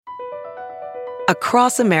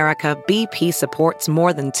Across America, BP supports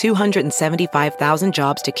more than 275,000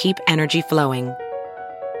 jobs to keep energy flowing.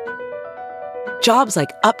 Jobs like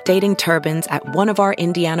updating turbines at one of our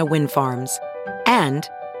Indiana wind farms and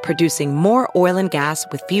producing more oil and gas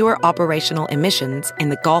with fewer operational emissions in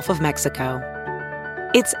the Gulf of Mexico.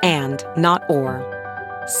 It's and, not or.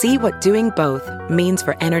 See what doing both means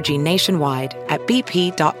for energy nationwide at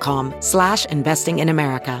bp.com/investing in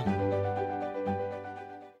America.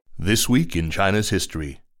 This week in China's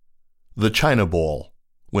history. The China Bowl,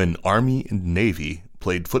 when Army and Navy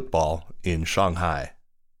played football in Shanghai.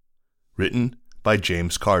 Written by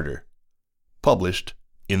James Carter. Published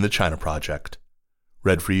in the China Project.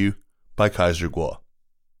 Read for you by Kaiser Guo.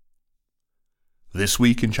 This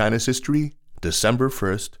week in China's history, December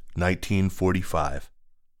 1st, 1945.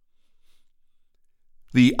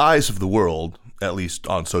 The eyes of the world, at least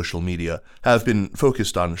on social media, have been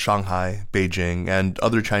focused on Shanghai, Beijing, and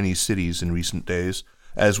other Chinese cities in recent days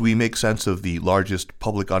as we make sense of the largest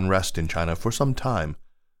public unrest in China for some time.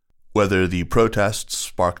 Whether the protests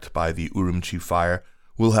sparked by the Urumqi fire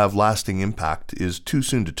will have lasting impact is too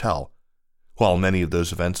soon to tell. While many of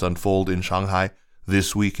those events unfold in Shanghai,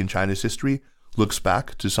 this week in China's history looks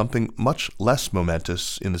back to something much less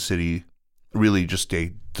momentous in the city, really just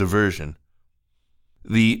a diversion.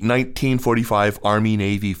 The 1945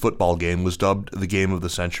 Army-Navy football game was dubbed the Game of the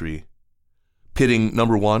Century. Pitting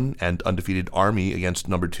number 1 and undefeated Army against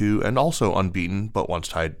number 2 and also unbeaten but once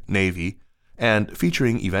tied Navy, and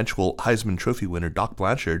featuring eventual Heisman Trophy winner Doc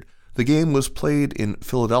Blanchard, the game was played in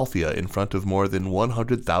Philadelphia in front of more than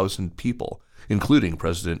 100,000 people, including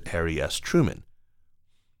President Harry S. Truman.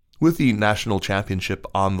 With the national championship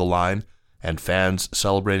on the line and fans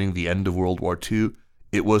celebrating the end of World War II,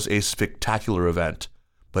 it was a spectacular event,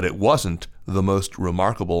 but it wasn't the most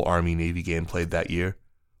remarkable Army-Navy game played that year,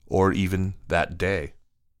 or even that day.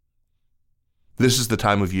 This is the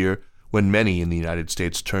time of year when many in the United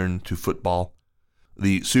States turn to football.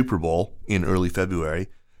 The Super Bowl, in early February,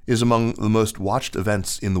 is among the most watched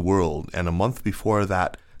events in the world, and a month before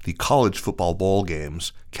that, the college football bowl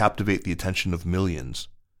games captivate the attention of millions.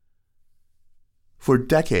 For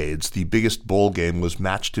decades, the biggest bowl game was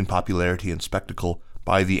matched in popularity and spectacle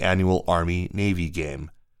by the annual Army-Navy game.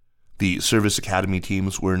 The service academy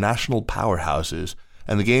teams were national powerhouses,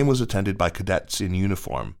 and the game was attended by cadets in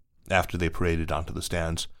uniform after they paraded onto the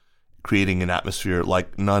stands, creating an atmosphere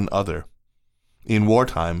like none other. In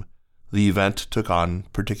wartime, the event took on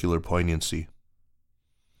particular poignancy.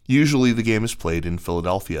 Usually the game is played in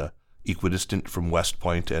Philadelphia, equidistant from West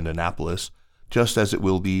Point and Annapolis, just as it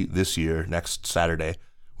will be this year, next Saturday,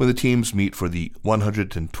 when the teams meet for the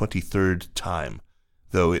 123rd time,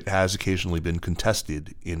 though it has occasionally been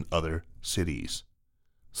contested in other cities,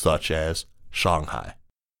 such as Shanghai.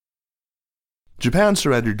 Japan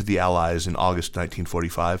surrendered to the Allies in August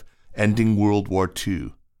 1945, ending World War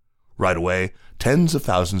II. Right away, tens of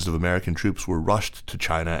thousands of American troops were rushed to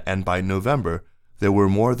China, and by November, there were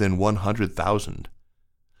more than 100,000.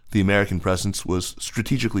 The American presence was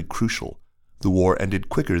strategically crucial. The war ended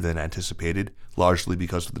quicker than anticipated, largely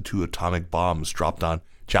because of the 2 atomic bombs dropped on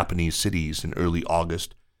Japanese cities in early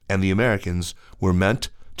August, and the Americans were meant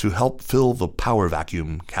to help fill the power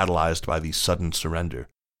vacuum catalyzed by the sudden surrender.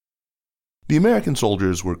 The American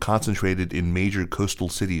soldiers were concentrated in major coastal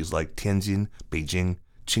cities like Tianjin, Beijing,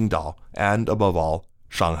 Qingdao, and, above all,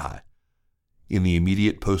 Shanghai. In the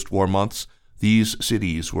immediate post-war months, these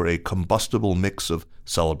cities were a combustible mix of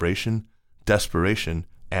celebration, desperation,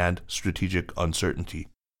 and strategic uncertainty.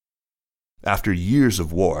 After years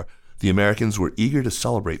of war, the Americans were eager to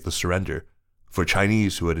celebrate the surrender. For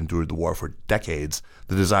Chinese who had endured the war for decades,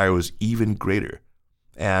 the desire was even greater.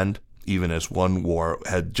 And, even as one war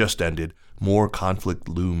had just ended, more conflict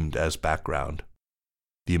loomed as background.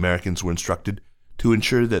 The Americans were instructed to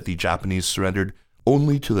ensure that the Japanese surrendered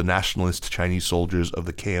only to the nationalist Chinese soldiers of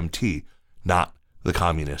the KMT, not the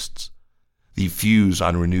communists. The fuse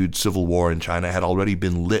on renewed civil war in China had already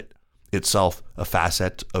been lit, itself a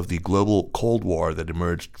facet of the global Cold War that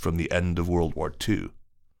emerged from the end of World War II.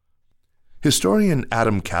 Historian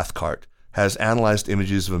Adam Cathcart has analyzed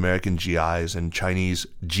images of American GIs and Chinese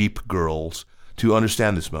Jeep girls to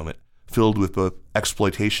understand this moment, filled with both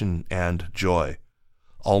exploitation and joy.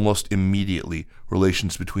 Almost immediately,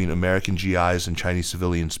 relations between American GIs and Chinese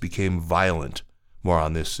civilians became violent. More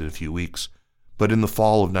on this in a few weeks. But in the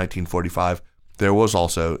fall of 1945, there was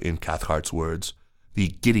also, in Cathcart's words, the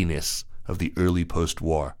giddiness of the early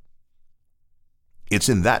post-war. It's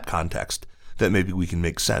in that context that maybe we can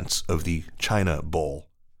make sense of the China Bowl.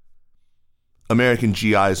 American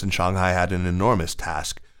GIs in Shanghai had an enormous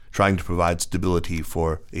task, trying to provide stability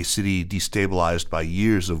for a city destabilized by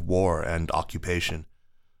years of war and occupation.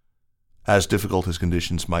 As difficult as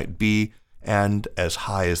conditions might be, and as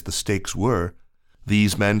high as the stakes were,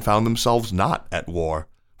 these men found themselves not at war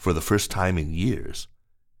for the first time in years.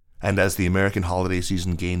 And as the American holiday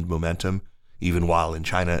season gained momentum, even while in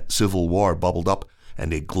China civil war bubbled up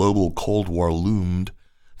and a global Cold War loomed,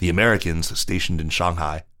 the Americans stationed in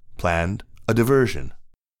Shanghai planned a diversion.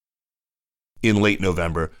 In late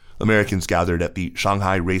November, Americans gathered at the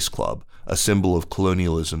Shanghai Race Club, a symbol of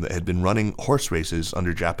colonialism that had been running horse races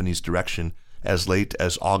under Japanese direction as late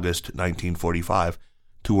as August 1945,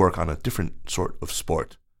 to work on a different sort of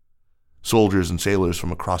sport. Soldiers and sailors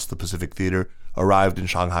from across the Pacific Theater arrived in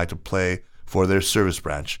Shanghai to play for their service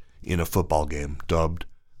branch in a football game dubbed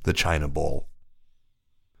the China Bowl.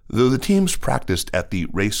 Though the teams practiced at the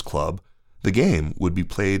race club, the game would be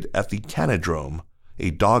played at the Canadrome,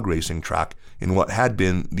 a dog racing track in what had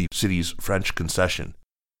been the city's French concession.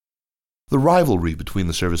 The rivalry between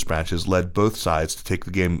the service branches led both sides to take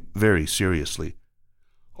the game very seriously.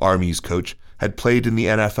 Army's coach had played in the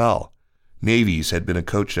NFL. Navy's had been a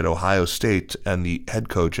coach at Ohio State and the head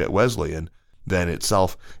coach at Wesleyan, then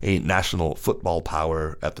itself a national football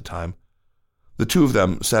power at the time. The two of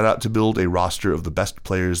them set out to build a roster of the best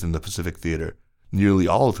players in the Pacific Theater, nearly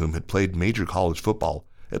all of whom had played major college football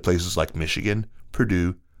at places like Michigan,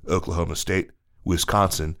 Purdue, Oklahoma State,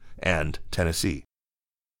 Wisconsin, and Tennessee.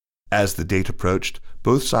 As the date approached,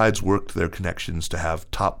 both sides worked their connections to have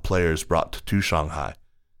top players brought to Shanghai.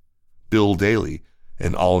 Bill Daly,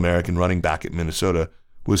 an All-American running back at Minnesota,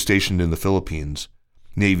 was stationed in the Philippines.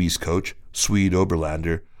 Navy's coach, Swede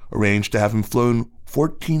Oberlander, arranged to have him flown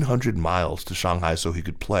 1,400 miles to Shanghai so he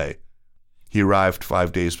could play. He arrived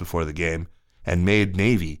 5 days before the game and made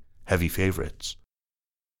Navy heavy favorites.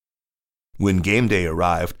 When game day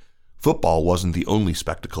arrived, football wasn't the only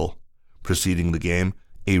spectacle. Preceding the game,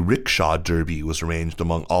 a rickshaw derby was arranged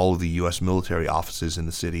among all of the U.S. military offices in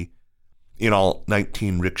the city. In all,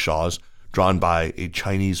 19 rickshaws, drawn by a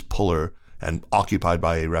Chinese puller and occupied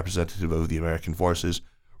by a representative of the American forces,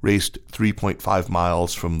 raced 3.5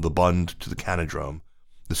 miles from the Bund to the Canadrome,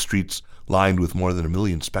 the streets lined with more than 1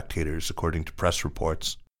 million spectators, according to press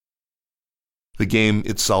reports. The game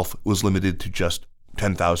itself was limited to just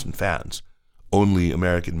 10,000 fans. Only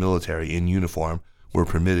American military in uniform were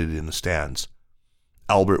permitted in the stands.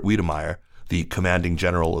 Albert Wiedemeyer, the commanding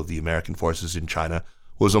general of the American forces in China,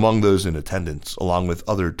 was among those in attendance, along with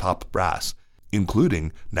other top brass,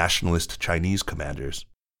 including nationalist Chinese commanders.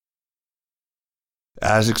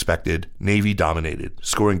 As expected, Navy dominated,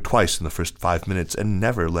 scoring twice in the first 5 minutes and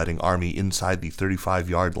never letting Army inside the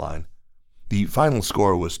 35-yard line. The final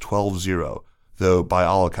score was 12-0, though by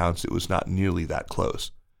all accounts it was not nearly that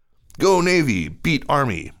close. Go Navy! Beat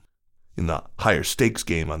Army! In the higher stakes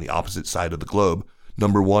game on the opposite side of the globe,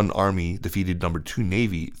 number 1 Army defeated number 2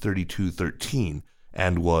 Navy 32-13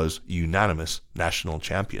 and was unanimous national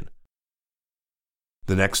champion.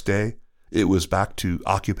 The next day, it was back to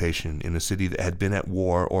occupation in a city that had been at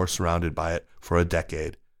war or surrounded by it for a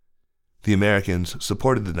decade. The Americans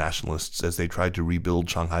supported the nationalists as they tried to rebuild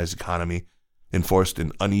Shanghai's economy, enforced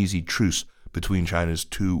an uneasy truce between China's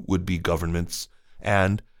two would-be governments,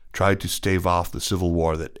 and tried to stave off the civil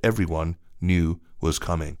war that everyone knew was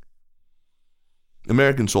coming.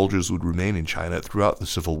 American soldiers would remain in China throughout the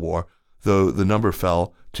Civil War, though the number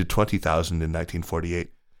fell to 20,000 in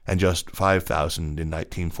 1948 and just 5,000 in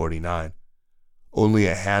 1949. Only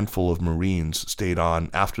a handful of Marines stayed on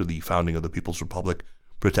after the founding of the People's Republic,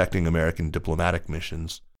 protecting American diplomatic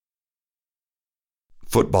missions.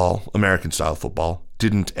 Football, American-style football,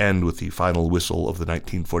 didn't end with the final whistle of the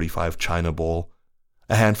 1945 China Bowl.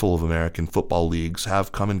 A handful of American football leagues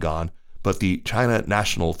have come and gone, but the China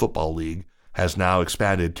National Football League has now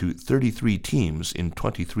expanded to 33 teams in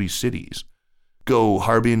 23 cities. Go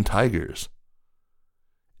Harbin Tigers!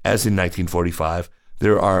 As in 1945,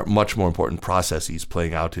 there are much more important processes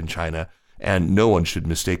playing out in China, and no one should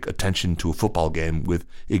mistake attention to a football game with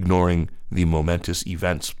ignoring the momentous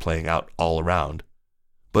events playing out all around.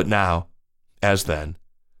 But now, as then,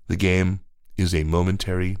 the game is a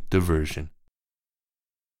momentary diversion.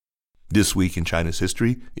 This Week in China's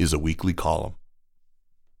History is a weekly column.